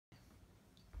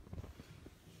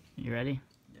You ready?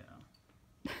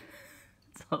 Yeah.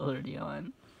 It's already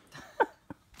on.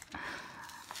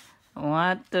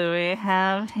 What do we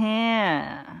have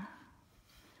here?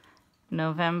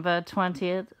 November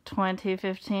 20th,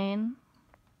 2015.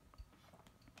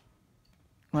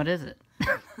 What is it?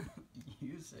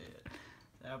 You say it.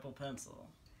 Apple Pencil.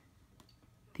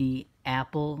 The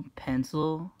Apple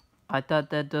Pencil? I thought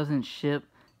that doesn't ship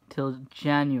till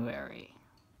January.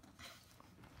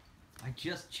 I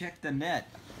just checked the net.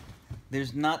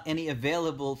 There's not any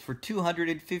available for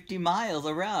 250 miles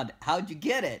around. How'd you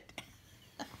get it?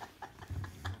 Can't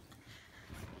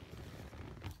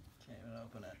even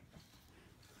open it.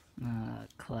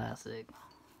 Classic.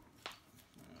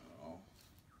 Oh,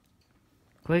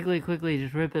 Quickly,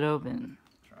 just rip it open.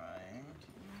 trying.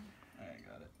 I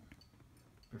got it.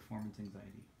 Performance anxiety.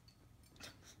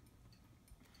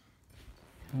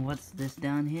 And what's this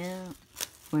down here?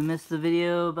 We missed the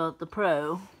video about the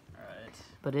Pro, Alright.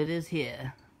 but it is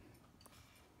here.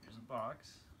 Here's a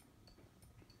box.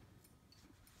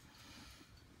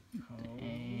 Oh,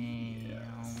 Damn.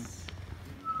 yes.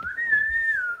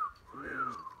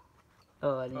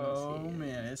 Oh, I didn't Oh see it.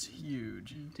 man, it's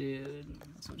huge. Dude,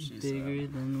 That's what she bigger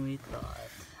said. than we thought.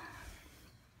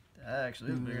 That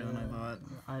actually is bigger than I thought.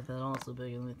 I thought also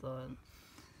bigger than we thought.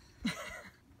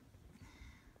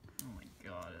 Oh my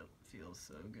god, it feels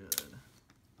so good.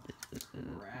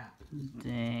 Crap.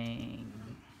 Dang.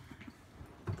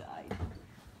 Died.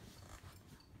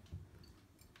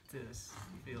 This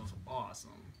feels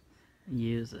awesome.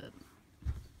 Use it.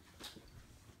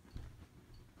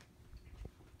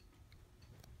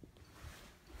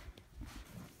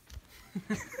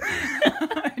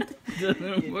 It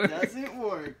doesn't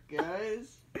work,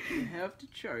 guys. You have to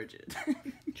charge it.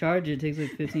 Charge it takes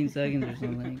like 15 seconds or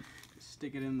something.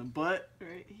 Stick it in the butt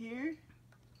right here.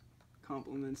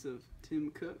 Compliments of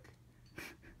Tim Cook.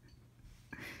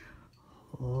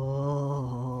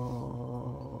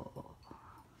 Oh.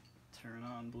 Turn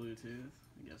on Bluetooth.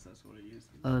 I guess that's what I used.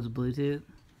 Oh, it's Bluetooth?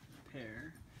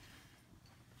 Pair.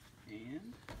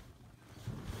 And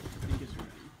I think it's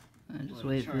ready. Just Let it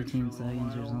wait charge 15 for a little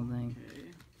seconds or while. something.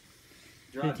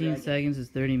 Okay. 15 seconds is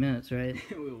 30 minutes, right?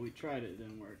 Well, we tried it, it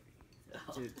didn't work.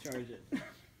 Dude, charge it.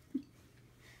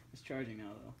 It's charging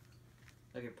now,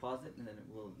 though. Okay, pause it and then it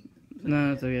will.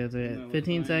 No, it's okay, it's No, okay. look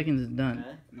 15 fine. seconds is done.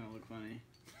 Huh? No, look funny.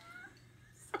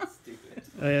 Stupid.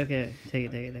 Oh, yeah, okay.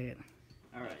 Take it.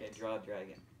 Alright. Okay, draw a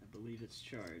dragon. I believe it's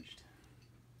charged.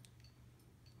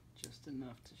 Just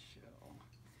enough to show.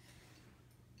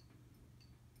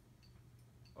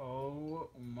 Oh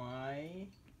my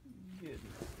goodness.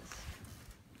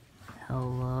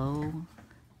 Hello,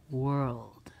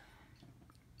 world.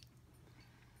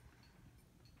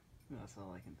 That's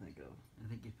all I can think of. I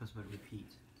think you're supposed to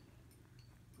repeat.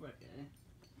 Okay.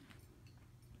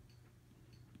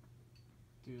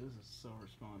 Dude, this is so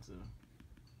responsive.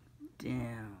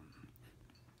 Damn.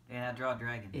 Yeah, now draw a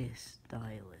dragon. It's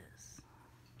stylus.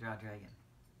 Draw a dragon.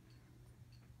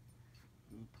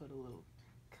 Let me put a little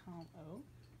oh.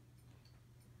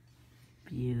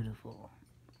 Beautiful.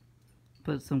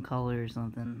 Put some color or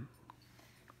something.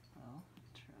 Well,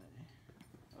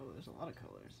 try. Oh, there's a lot of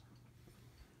colors.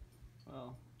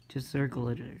 Well, Just circle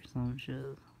it or some shit.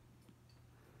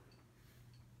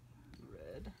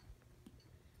 red.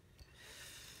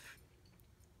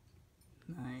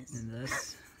 Nice. And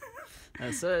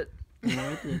that's it.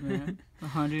 Worth it, man.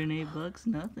 $108,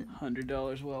 nothing.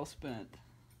 $100 well spent.